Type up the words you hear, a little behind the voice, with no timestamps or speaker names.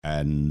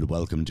And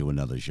welcome to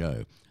another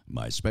show.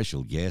 My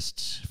special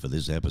guest for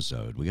this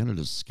episode, we're going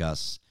to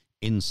discuss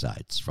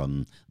insights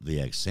from the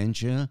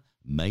Accenture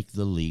Make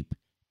the Leap,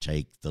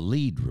 Take the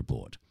Lead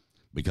report.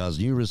 Because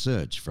new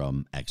research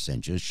from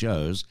Accenture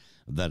shows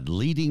that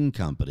leading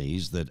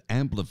companies that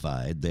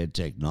amplified their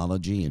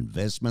technology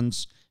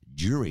investments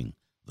during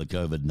the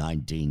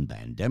COVID-19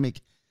 pandemic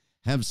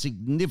have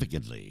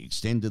significantly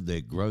extended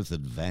their growth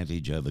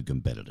advantage over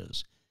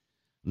competitors.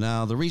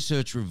 Now, the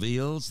research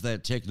reveals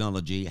that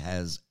technology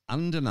has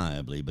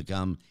undeniably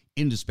become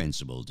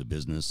indispensable to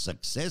business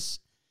success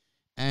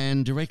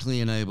and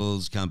directly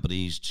enables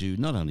companies to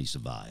not only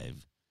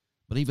survive,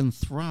 but even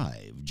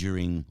thrive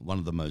during one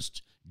of the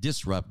most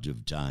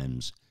disruptive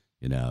times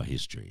in our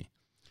history.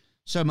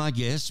 So my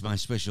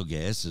special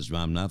guest is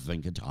Ramnath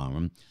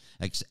Venkataram,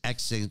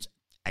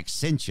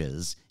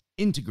 Accenture's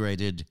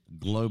Integrated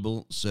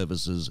Global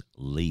Services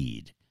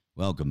Lead.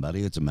 Welcome,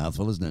 buddy. It's a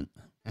mouthful, isn't it?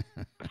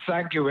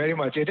 Thank you very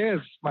much. It is.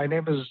 My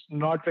name is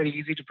not very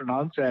easy to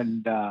pronounce,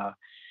 and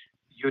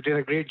you did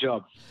a great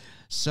job.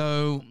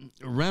 So,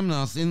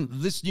 Ramnath, in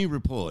this new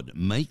report,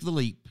 Make the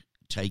Leap,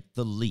 Take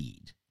the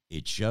Lead,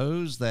 it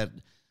shows that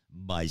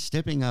by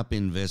stepping up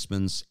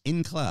investments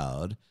in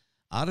cloud,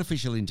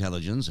 artificial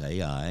intelligence,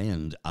 AI,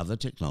 and other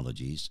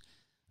technologies,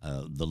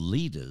 the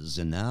leaders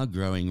are now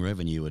growing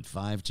revenue at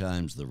 5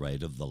 times the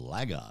rate of the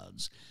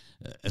laggards,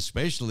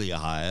 especially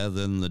higher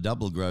than the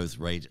double growth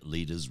rate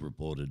leaders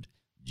reported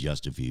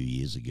just a few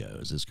years ago.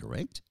 Is this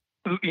correct?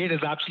 It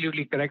is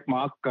absolutely correct,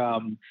 Mark.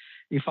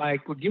 If I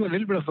could give a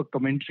little bit of a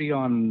commentary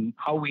on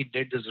how we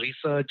did this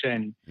research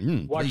and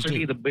what's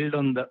really the build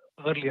on the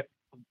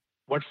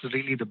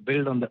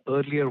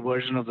earlier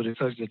version of the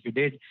research that we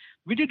did.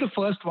 We did the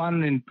first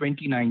one in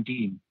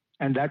 2019,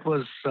 and that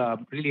was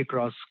really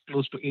across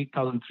close to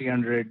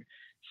 8,300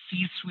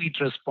 C-suite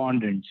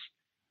respondents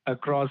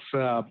across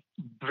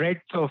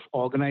breadth of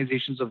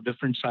organizations of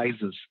different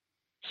sizes,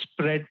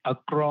 spread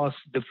across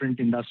different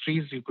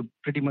industries. You could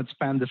pretty much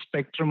span the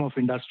spectrum of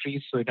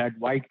industries, so it had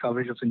wide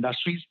coverage of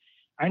industries,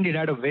 and it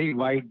had a very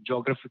wide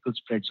geographical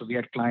spread. So we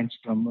had clients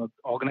from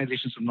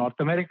organizations from North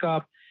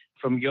America,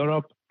 from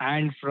Europe,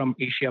 and from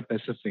Asia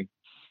Pacific.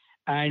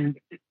 And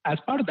as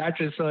part of that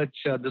research,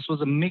 this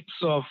was a mix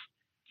of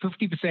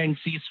 50%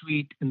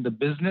 C-suite in the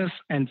business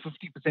and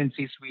 50%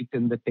 C-suite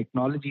in the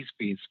technology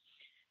space.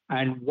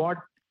 And what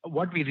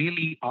we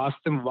really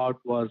asked them about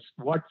was,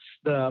 what's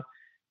the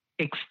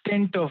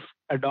extent of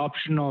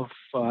adoption of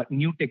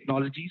new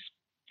technologies?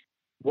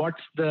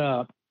 What's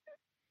the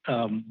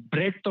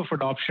breadth of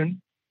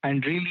adoption?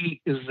 And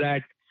really, is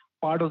that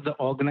part of the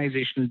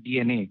organizational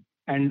DNA?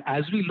 And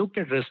as we looked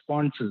at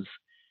responses,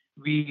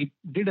 we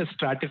did a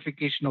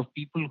stratification of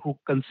people who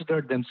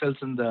considered themselves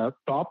in the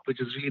top, which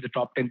is really the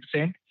top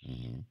 10%,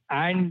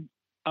 and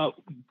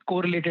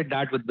correlated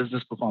that with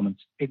business performance.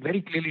 It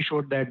very clearly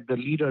showed that the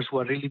leaders who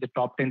are really the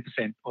top 10%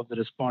 of the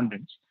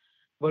respondents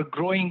were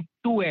growing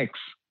 2x,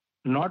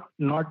 not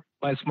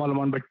by a small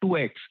amount, but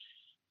 2x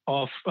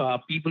of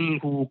people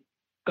who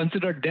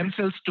considered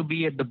themselves to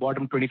be at the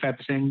bottom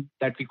 25%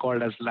 that we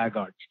called as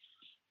laggards.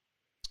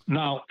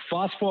 Now,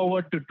 fast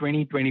forward to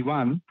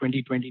 2021, when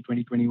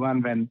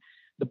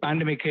the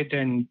pandemic hit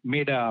and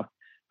made a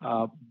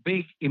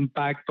big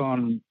impact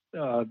on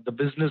the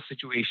business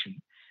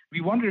situation.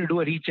 We wanted to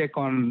do a recheck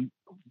on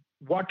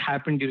what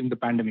happened during the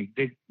pandemic.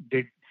 Did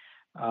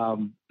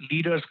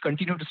leaders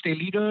continue to stay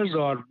leaders,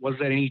 or was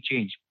there any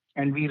change?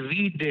 And we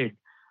redid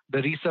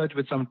the research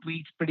with some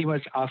tweaks, pretty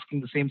much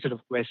asking the same set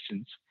of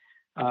questions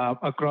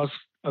across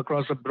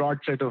a broad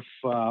set of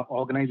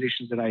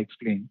organizations that I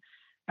explained.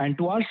 And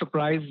to our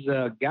surprise,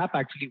 the gap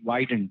actually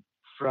widened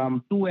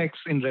from 2x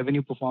in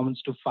revenue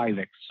performance to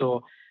 5x.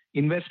 So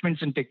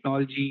investments in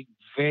technology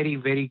very,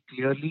 very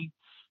clearly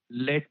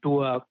led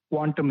to a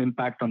quantum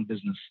impact on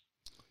business.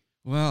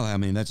 Well, I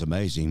mean, that's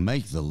amazing.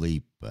 Make the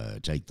leap,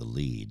 take the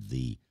lead.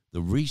 The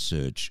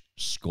research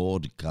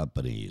scored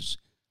companies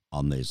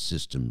on their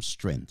system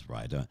strength,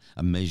 right?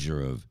 A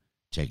measure of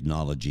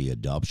technology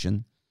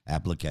adoption,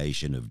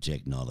 application of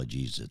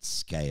technologies at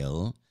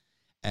scale,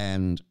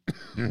 and,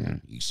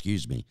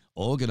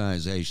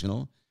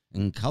 organizational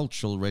and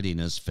cultural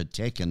readiness for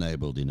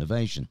tech-enabled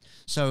innovation.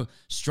 So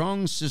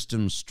strong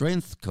system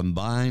strength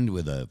combined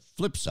with a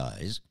flip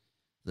size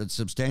that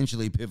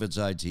substantially pivots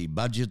IT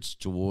budgets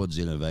towards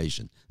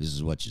innovation. This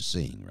is what you're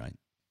seeing, right?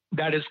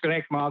 That is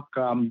correct, Mark.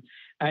 And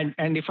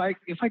if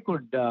I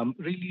could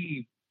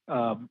really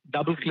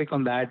double click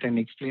on that and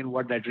explain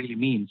what that really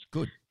means.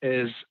 Good.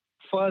 Is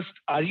first,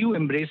 are you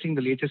embracing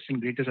the latest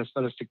and greatest as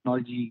far as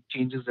technology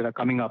changes that are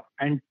coming up?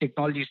 And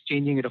technology is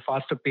changing at a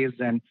faster pace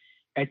than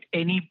at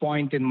any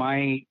point in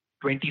my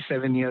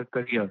 27-year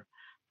career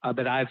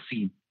that I've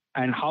seen.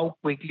 And how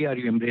quickly are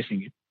you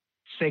embracing it?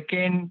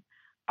 Second,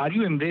 are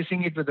you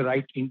embracing it with the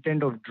right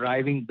intent of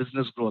driving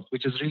business growth,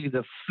 which is really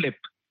the flip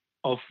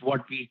of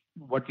what we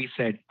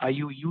said? Are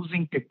you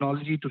using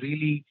technology to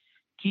really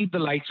keep the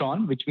lights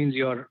on, which means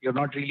you're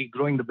not really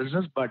growing the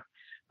business, but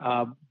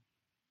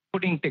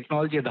putting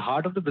technology at the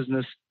heart of the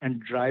business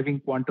and driving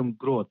quantum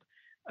growth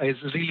is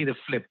really the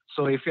flip.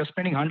 So if you're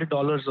spending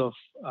 $100 of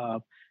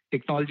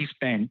technology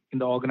spend in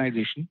the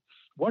organization,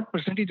 what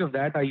percentage of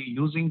that are you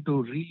using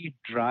to really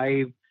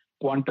drive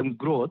quantum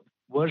growth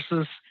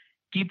versus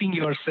keeping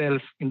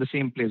yourself in the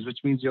same place, which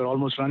means you're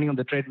almost running on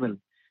the treadmill,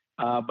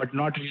 but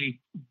not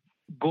really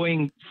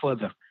going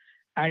further.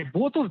 And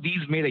both of these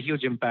made a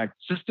huge impact.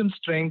 System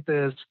strength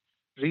is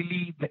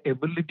really the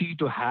ability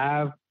to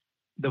have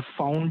the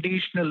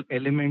foundational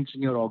elements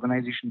in your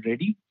organization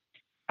ready.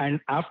 And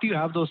after you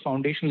have those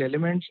foundational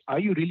elements, are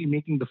you really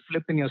making the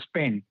flip in your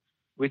spend,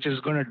 which is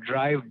going to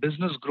drive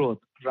business growth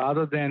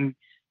rather than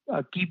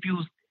keep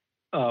you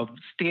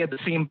stay at the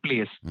same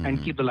place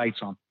and keep the lights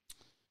on?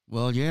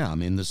 Well, yeah, I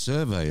mean, the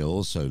survey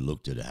also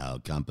looked at how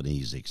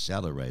companies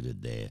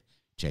accelerated their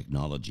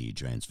technology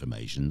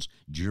transformations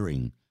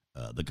during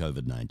the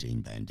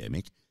COVID-19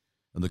 pandemic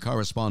and the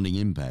corresponding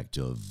impact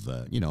of,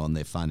 on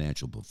their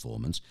financial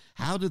performance.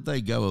 How did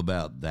they go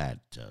about that,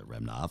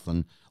 Ramnath,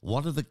 and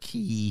what are the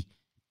key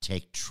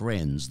tech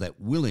trends that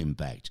will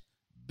impact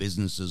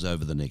businesses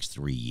over the next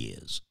 3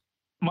 years?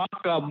 Mark,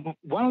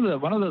 one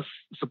of the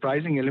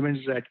surprising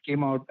elements that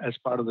came out as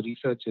part of the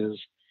research is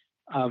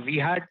we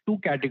had two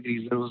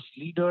categories. There was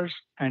leaders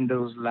and there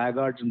was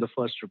laggards in the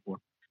first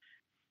report.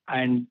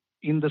 And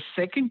in the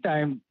second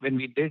time when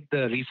we did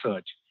the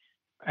research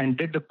and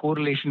did the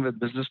correlation with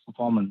business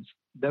performance,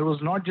 there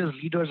was not just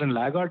leaders and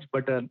laggards,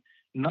 but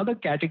another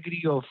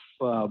category of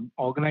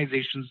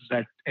organizations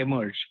that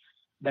emerged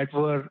that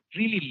were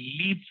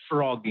really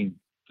leapfrogging,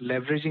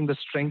 leveraging the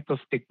strength of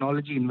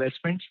technology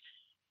investments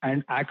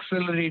and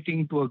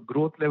accelerating to a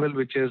growth level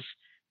which is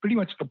pretty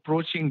much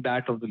approaching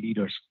that of the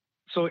leaders.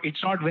 So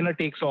it's not winner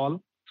takes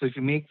all. So if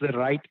you make the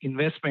right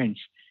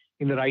investments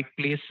in the right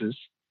places,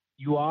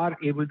 you are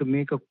able to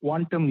make a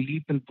quantum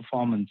leap in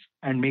performance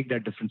and make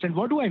that difference. And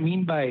what do I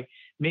mean by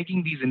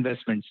making these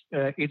investments?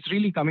 It's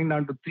really coming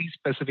down to three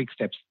specific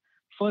steps.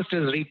 First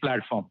is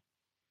replatform.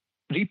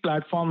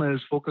 Replatform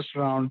is focused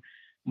around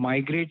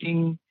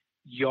migrating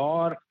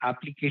your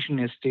application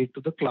estate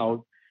to the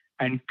cloud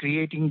and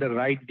creating the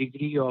right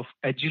degree of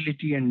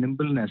agility and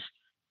nimbleness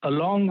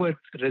along with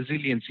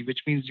resiliency,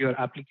 which means your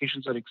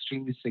applications are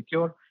extremely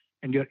secure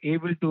and you're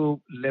able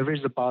to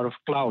leverage the power of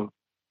cloud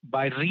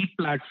by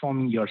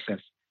replatforming yourself,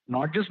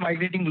 not just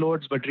migrating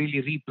loads, but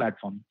really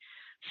replatforming.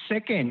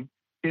 Second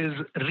is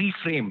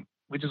reframe,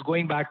 which is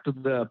going back to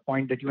the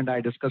point that you and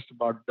I discussed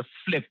about the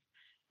flip,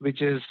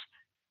 which is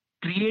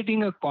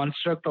creating a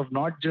construct of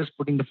not just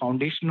putting the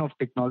foundation of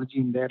technology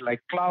in there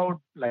like cloud,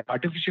 like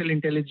artificial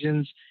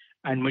intelligence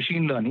and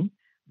machine learning,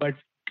 but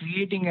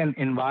creating an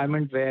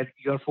environment where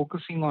you're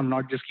focusing on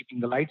not just keeping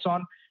the lights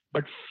on,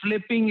 but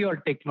flipping your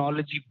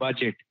technology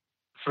budget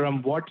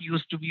from what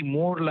used to be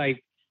more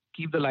like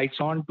keep the lights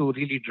on to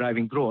really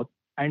driving growth.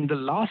 And the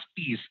last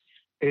piece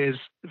is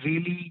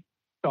really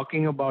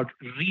talking about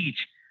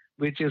reach,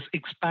 which is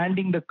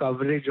expanding the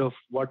coverage of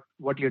what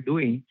you're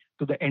doing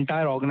to the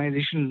entire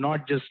organization,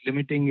 not just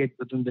limiting it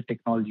within the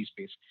technology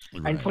space.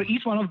 Right. And for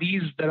each one of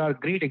these, there are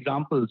great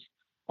examples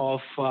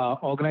of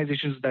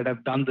organizations that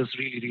have done this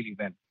really, really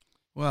well.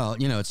 Well,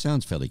 it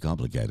sounds fairly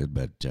complicated,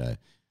 but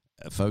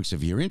folks,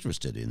 if you're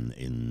interested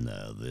in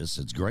this,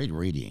 it's great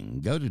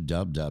reading. Go to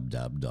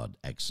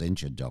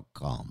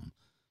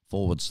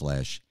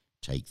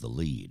www.accenture.com/take the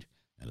lead,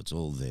 and it's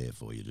all there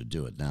for you to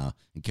do it. Now,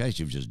 in case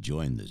you've just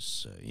joined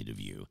this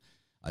interview,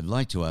 I'd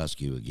like to ask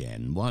you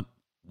again, what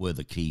were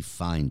the key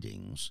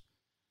findings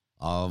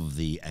of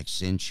the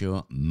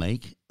Accenture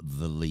Make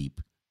the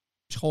Leap,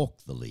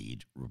 Talk the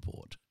Lead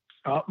report?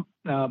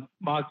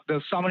 Mark,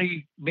 the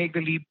summary, Make the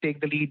Leap,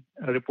 Take the Lead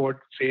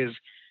report says,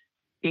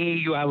 A,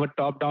 you have a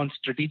top-down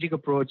strategic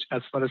approach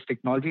as far as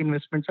technology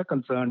investments are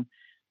concerned.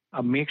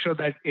 Make sure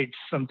that it's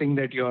something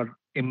that you're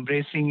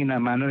embracing in a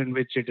manner in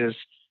which it is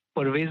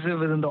pervasive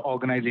within the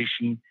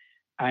organization,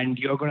 and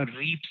you're going to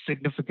reap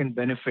significant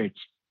benefits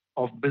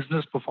of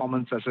business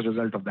performance as a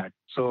result of that.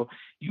 So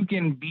you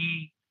can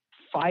be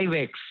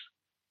 5x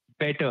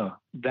better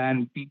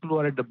than people who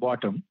are at the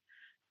bottom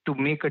to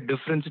make a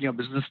difference in your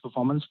business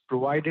performance,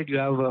 provided you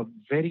have a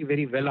very,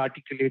 very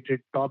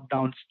well-articulated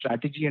top-down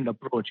strategy and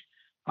approach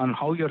on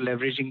how you're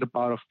leveraging the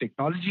power of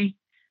technology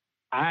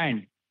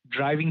and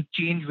driving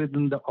change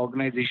within the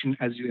organization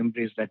as you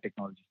embrace that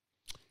technology.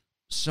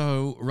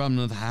 So,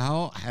 Ramnath,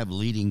 how have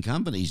leading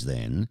companies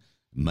then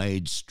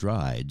made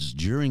strides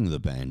during the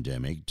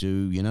pandemic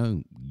to,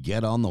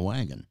 get on the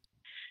wagon?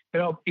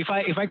 If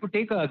I could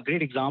take a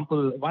great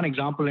example, one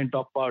example, and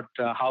talk about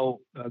how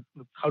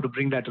to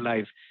bring that to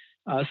life.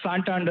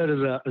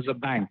 Santander is a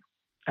bank,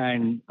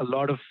 and a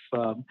lot of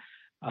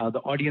the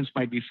audience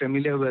might be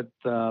familiar with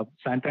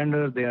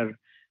Santander. They are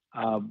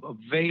a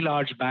very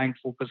large bank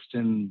focused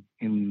in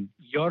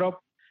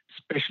Europe,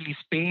 especially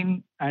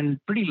Spain, and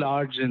pretty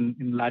large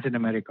in Latin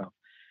America.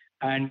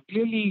 And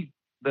clearly,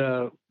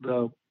 the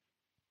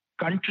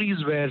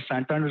countries where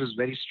Santander is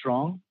very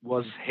strong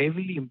was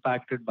heavily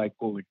impacted by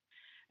COVID.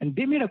 And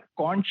they made a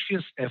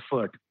conscious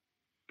effort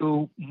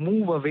to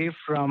move away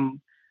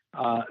from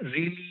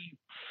really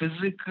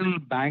physical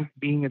bank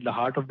being at the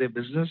heart of their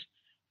business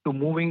to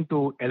moving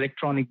to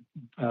electronic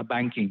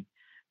banking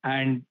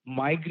and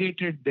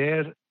migrated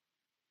their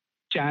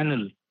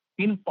channel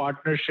in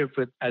partnership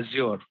with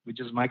Azure, which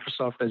is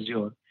Microsoft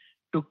Azure,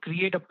 to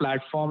create a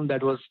platform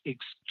that was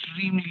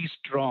extremely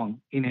strong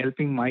in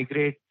helping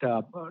migrate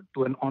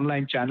to an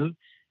online channel.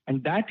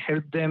 And that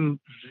helped them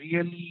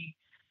really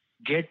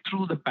get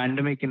through the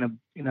pandemic in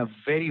a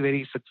very,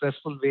 very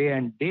successful way.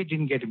 And they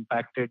didn't get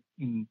impacted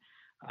in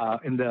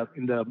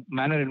the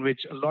manner in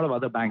which a lot of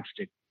other banks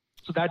did.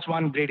 So that's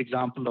one great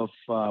example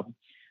of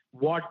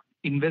what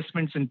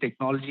investments in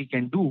technology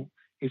can do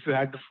if you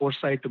had the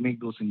foresight to make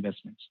those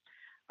investments.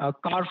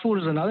 Carrefour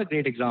is another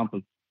great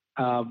example.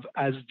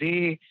 As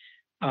they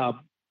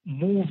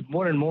moved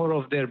more and more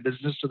of their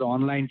business to the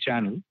online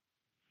channel,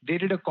 they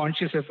did a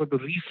conscious effort to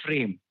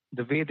reframe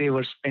the way they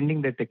were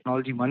spending their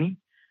technology money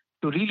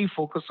to really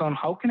focus on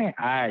how can I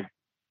add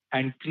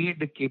and create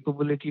the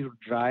capability to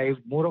drive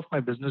more of my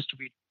business to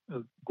be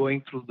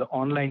going through the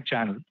online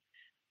channel.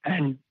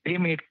 And they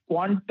made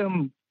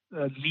quantum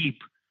leap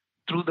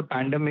through the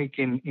pandemic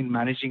in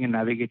managing and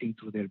navigating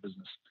through their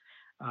business.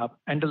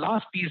 And the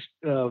last piece,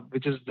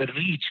 which is the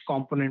reach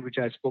component, which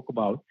I spoke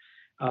about,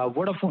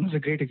 Vodafone is a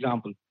great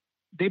example.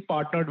 They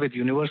partnered with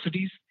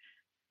universities.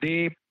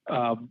 They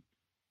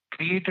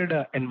created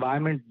an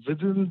environment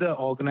within the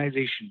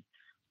organization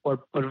for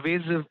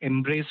pervasive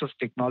embrace of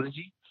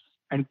technology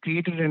and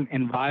created an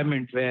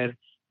environment where it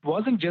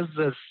wasn't just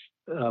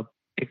the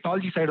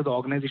technology side of the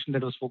organization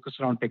that was focused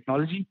around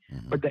technology,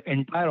 but the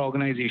entire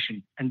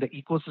organization and the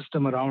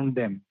ecosystem around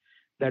them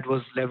that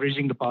was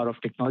leveraging the power of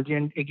technology.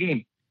 And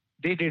again,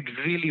 they did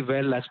really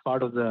well as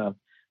part of the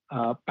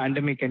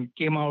pandemic and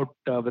came out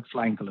with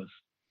flying colors.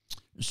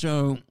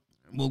 So,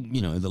 well,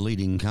 the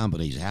leading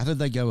companies, how did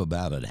they go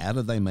about it? How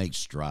did they make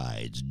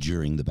strides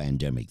during the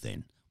pandemic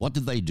then? What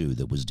did they do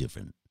that was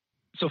different?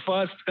 So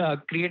first,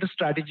 create a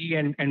strategy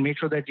and make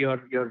sure that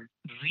you're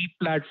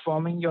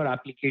re-platforming your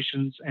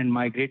applications and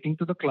migrating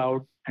to the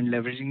cloud and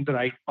leveraging the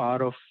right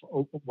power of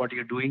what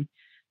you're doing.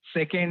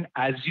 Second,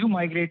 as you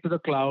migrate to the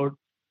cloud,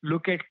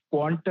 look at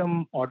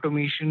quantum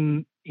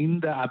automation in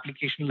the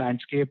application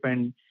landscape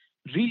and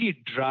really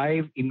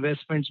drive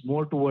investments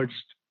more towards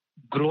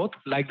growth,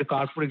 like the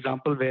Carrefour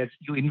example, where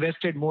you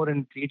invested more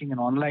in creating an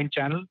online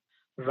channel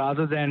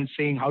rather than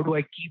saying, how do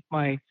I keep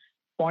my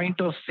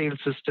point of sale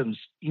systems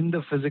in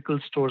the physical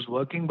stores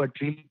working, but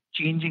really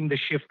changing the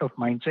shift of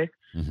mindset.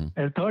 And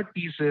the third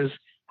piece is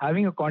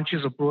having a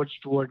conscious approach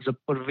towards a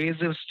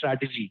pervasive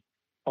strategy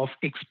of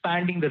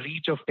expanding the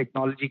reach of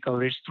technology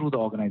coverage through the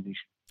organization.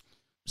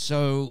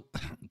 So,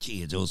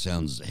 it all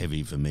sounds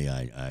heavy for me.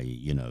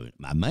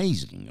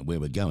 Amazing where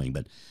we're going.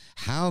 But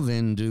how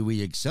then do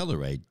we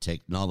accelerate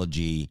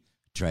technology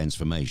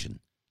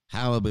transformation?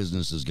 How are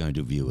businesses going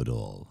to view it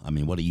all? I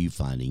mean, what are you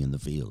finding in the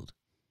field?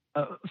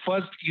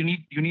 First, you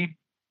need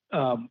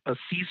a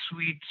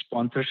C-suite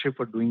sponsorship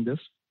for doing this.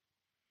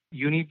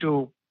 You need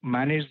to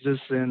manage this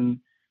in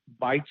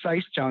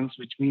bite-sized chunks,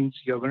 which means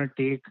you're going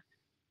to take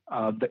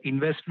the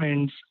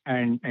investments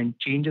and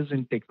changes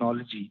in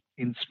technology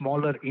in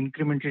smaller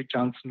incremental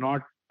chunks,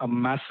 not a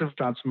massive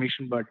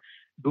transformation, but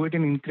do it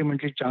in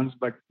incremental chunks,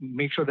 but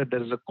make sure that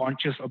there is a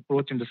conscious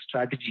approach in the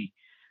strategy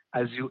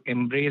as you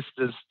embrace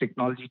this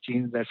technology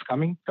change that's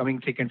coming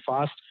thick and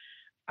fast.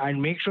 And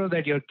make sure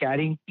that you're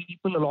carrying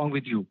people along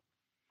with you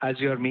as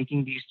you're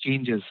making these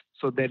changes.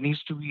 So there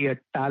needs to be a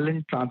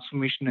talent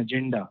transformation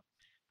agenda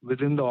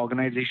within the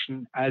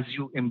organization as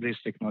you embrace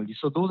technology.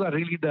 So those are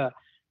really the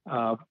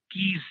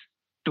keys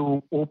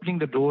to opening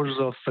the doors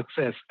of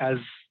success as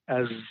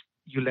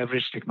you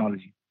leverage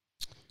technology.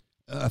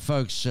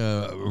 Folks,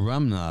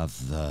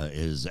 Ramnath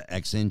is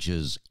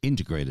Accenture's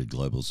Integrated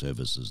Global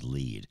Services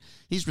lead.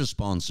 He's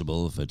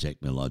responsible for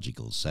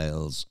technological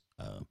sales,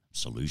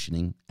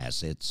 solutioning,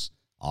 assets,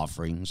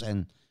 offerings,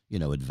 and,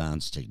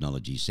 advanced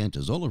technology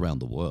centers all around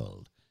the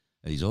world.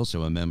 He's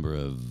also a member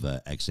of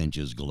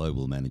Accenture's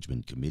Global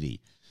Management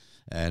Committee.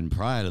 And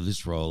prior to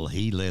this role,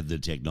 he led the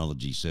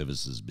technology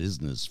services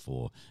business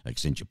for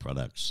Accenture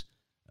Products,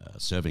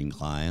 serving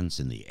clients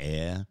in the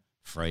air,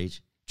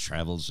 freight,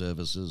 travel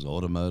services,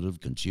 automotive,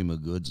 consumer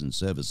goods and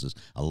services,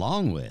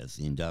 along with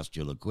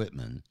industrial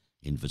equipment,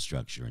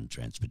 infrastructure and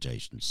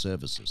transportation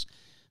services.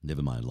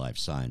 Never mind life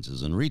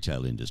sciences and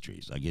retail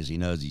industries. I guess he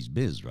knows his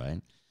biz,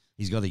 right?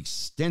 He's got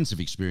extensive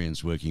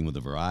experience working with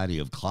a variety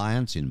of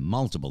clients in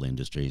multiple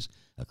industries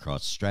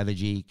across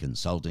strategy,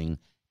 consulting,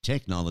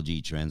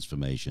 technology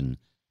transformation,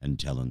 and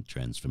talent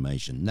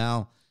transformation.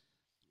 Now,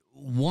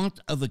 what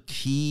are the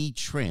key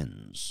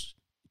trends,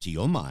 to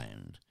your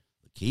mind,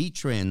 the key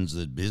trends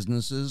that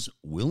businesses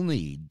will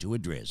need to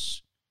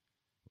address,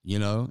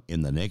 in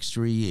the next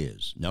 3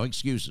 years? No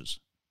excuses.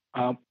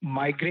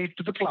 Migrate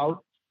to the cloud,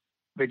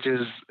 which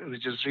is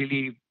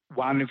really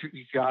one. If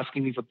you're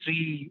asking me for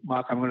three,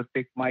 Mark, I'm going to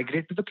pick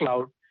migrate to the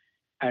cloud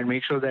and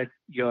make sure that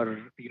you're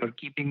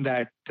keeping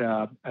that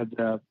at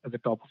the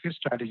top of your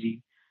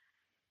strategy.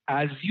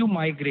 As you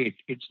migrate,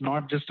 it's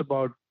not just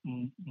about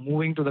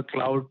moving to the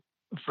cloud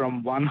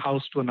from one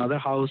house to another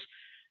house,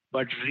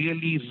 but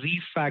really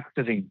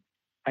refactoring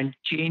and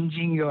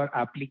changing your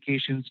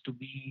applications to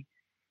be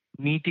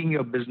meeting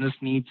your business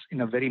needs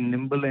in a very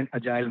nimble and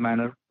agile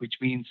manner, which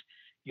means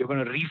you're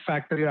going to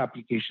refactor your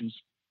applications.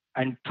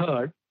 And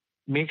third,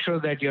 make sure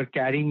that you're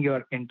carrying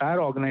your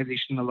entire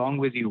organization along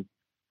with you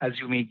as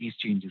you make these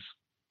changes.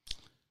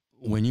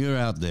 When you're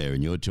out there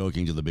and you're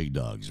talking to the big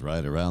dogs,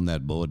 right, around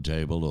that board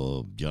table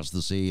or just the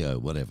CEO,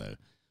 whatever,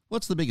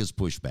 what's the biggest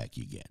pushback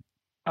you get?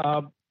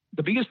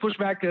 The biggest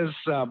pushback is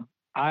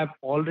I've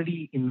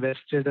already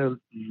invested a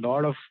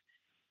lot of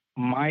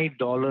my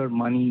dollar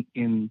money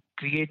in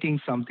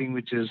creating something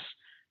which is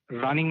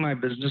running my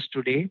business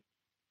today.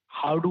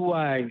 How do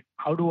I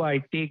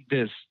take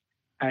this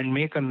and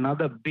make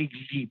another big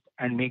leap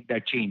and make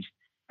that change?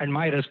 And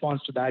my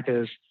response to that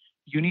is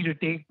you need to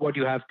take what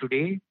you have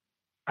today,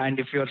 and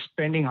if you're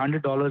spending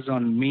 $100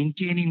 on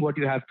maintaining what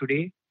you have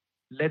today,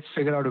 let's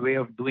figure out a way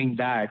of doing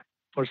that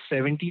for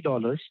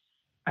 $70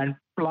 and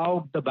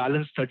plow the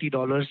balance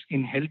 $30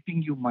 in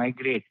helping you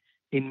migrate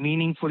in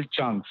meaningful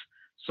chunks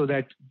so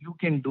that you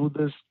can do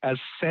this as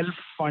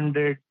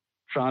self-funded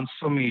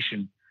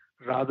transformation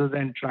rather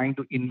than trying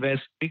to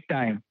invest big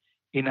time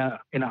in a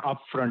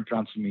upfront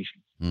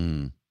transformation.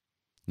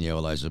 Yeah,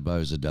 well, I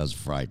suppose it does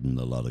frighten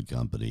a lot of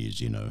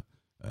companies,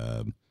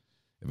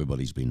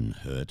 everybody's been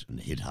hurt and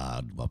hit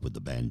hard, what with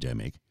the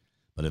pandemic.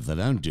 But if they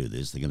don't do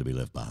this, they're going to be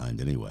left behind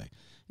anyway.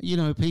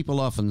 People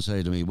often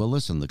say to me, well,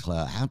 listen, the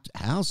cloud,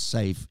 how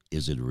safe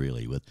is it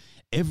really with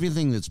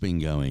everything that's been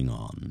going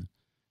on,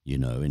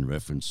 in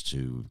reference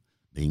to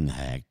being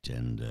hacked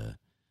and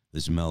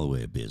this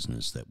malware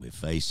business that we're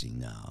facing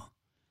now?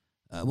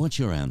 What's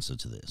your answer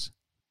to this?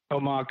 Oh,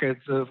 Mark,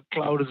 the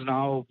cloud is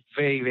now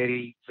very,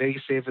 very,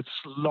 very safe. It's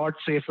a lot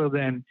safer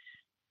than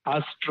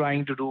us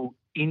trying to do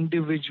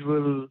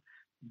individual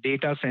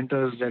data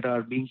centers that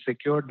are being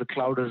secured. The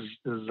cloud is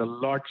a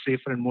lot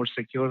safer and more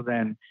secure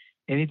than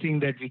anything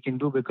that we can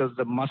do, because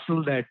the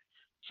muscle that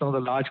some of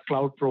the large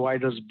cloud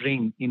providers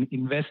bring in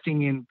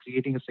investing in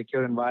creating a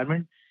secure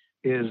environment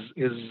is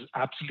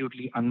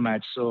absolutely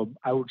unmatched. So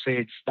I would say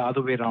it's the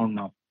other way around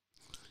now.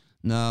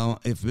 Now,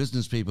 if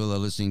business people are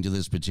listening to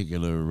this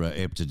particular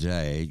ep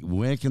today,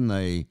 where can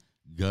they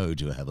go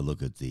to have a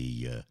look at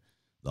the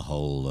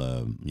whole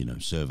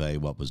survey,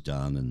 what was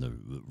done, and the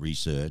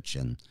research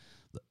and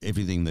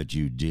everything that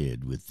you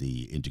did with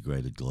the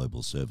Integrated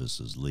Global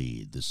Services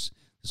Lead? This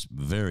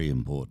very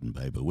important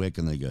paper. Where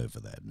can they go for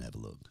that and have a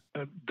look?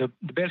 The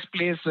best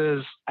place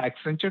is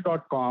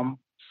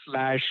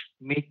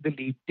accenture.com/make the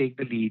leap, take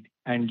the lead,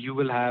 and you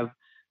will have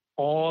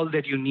all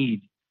that you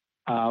need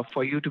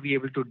for you to be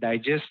able to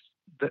digest.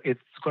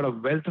 It's got a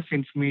wealth of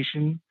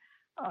information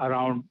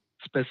around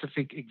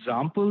specific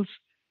examples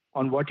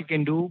on what you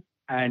can do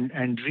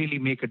and really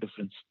make a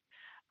difference.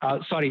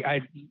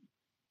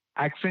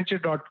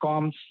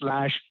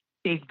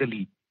 Accenture.com/take the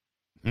lead.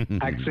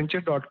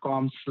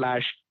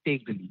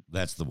 Accenture.com/take the lead.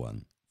 That's the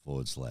one, /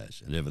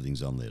 and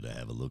everything's on there to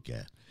have a look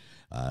at.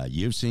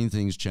 You've seen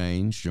things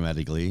change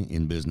dramatically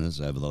in business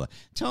over the last.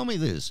 Tell me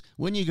this,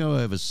 when you go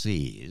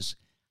overseas,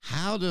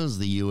 how does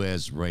the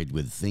US rate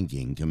with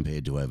thinking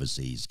compared to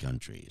overseas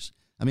countries?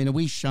 I mean, are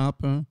we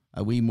sharper?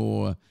 Are we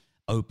more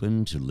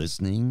open to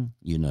listening,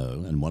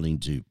 and wanting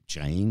to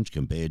change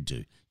compared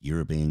to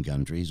European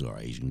countries or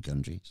Asian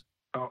countries?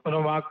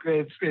 No, Mark,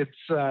 it's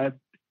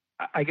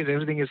I guess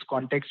everything is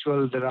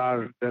contextual. There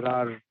are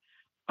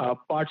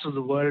parts of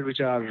the world which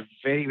are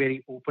very,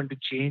 very open to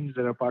change.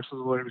 There are parts of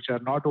the world which are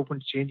not open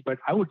to change. But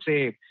I would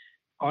say,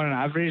 on an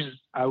average,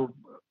 I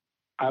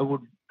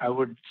would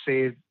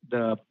say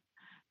the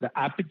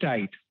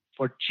appetite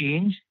for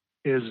change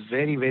is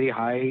very, very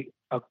high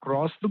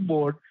across the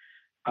board,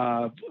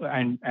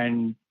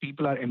 and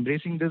people are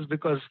embracing this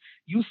because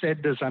you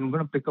said this. I'm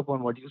going to pick up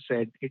on what you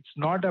said. It's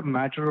not a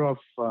matter of,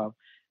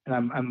 and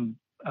I'm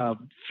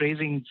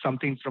phrasing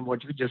something from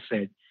what you just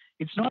said.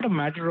 It's not a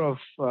matter of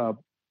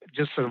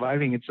just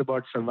surviving. It's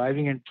about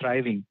surviving and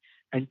thriving.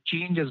 And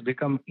change has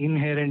become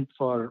inherent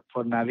for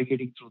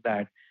navigating through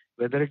that,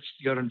 whether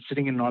you're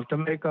sitting in North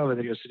America,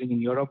 whether you're sitting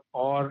in Europe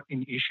or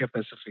in Asia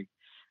Pacific.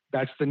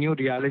 That's the new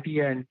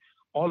reality, and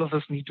all of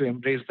us need to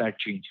embrace that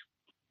change.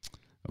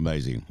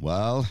 Amazing.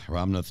 Well,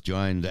 Ramnath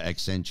joined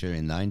Accenture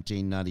in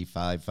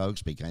 1995,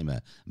 folks, became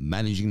a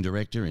managing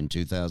director in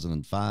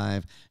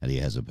 2005, and he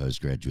has a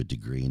postgraduate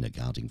degree in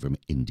accounting from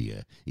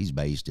India. He's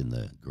based in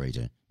the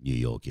greater New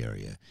York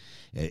area.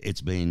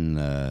 It's been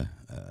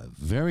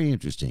very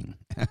interesting,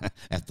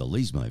 at the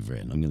least, my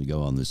friend. I'm going to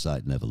go on this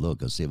site and have a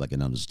look. I'll see if I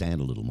can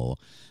understand a little more.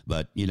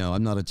 But,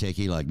 I'm not a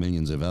techie like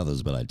millions of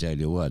others, but I tell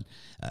you what,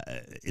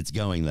 it's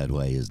going that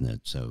way, isn't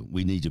it? So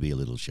we need to be a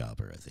little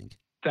sharper, I think.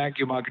 Thank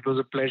you, Mark. It was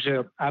a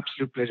pleasure,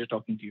 absolute pleasure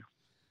talking to you.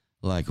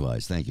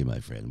 Likewise. Thank you,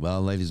 my friend.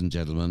 Well, ladies and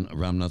gentlemen,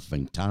 Ramnath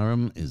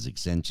Venkataram is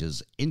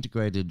Accenture's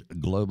Integrated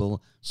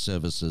Global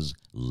Services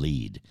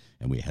Lead,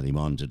 and we had him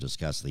on to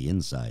discuss the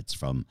insights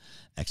from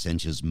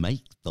Accenture's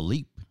Make the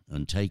Leap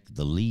and Take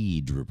the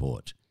Lead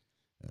report.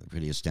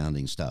 Pretty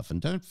astounding stuff. And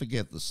don't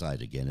forget the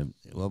site again.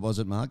 What was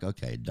it, Mark?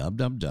 Okay,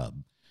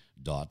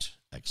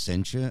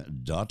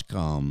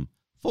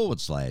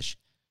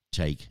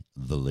 www.accenture.com/take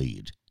the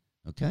lead.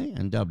 Okay,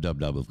 and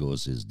www, of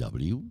course, is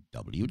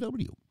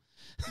www.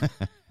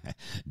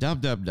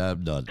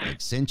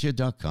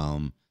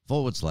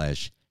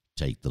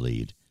 www.accenture.com/take the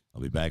lead.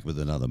 I'll be back with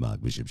another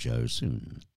Mark Bishop show soon.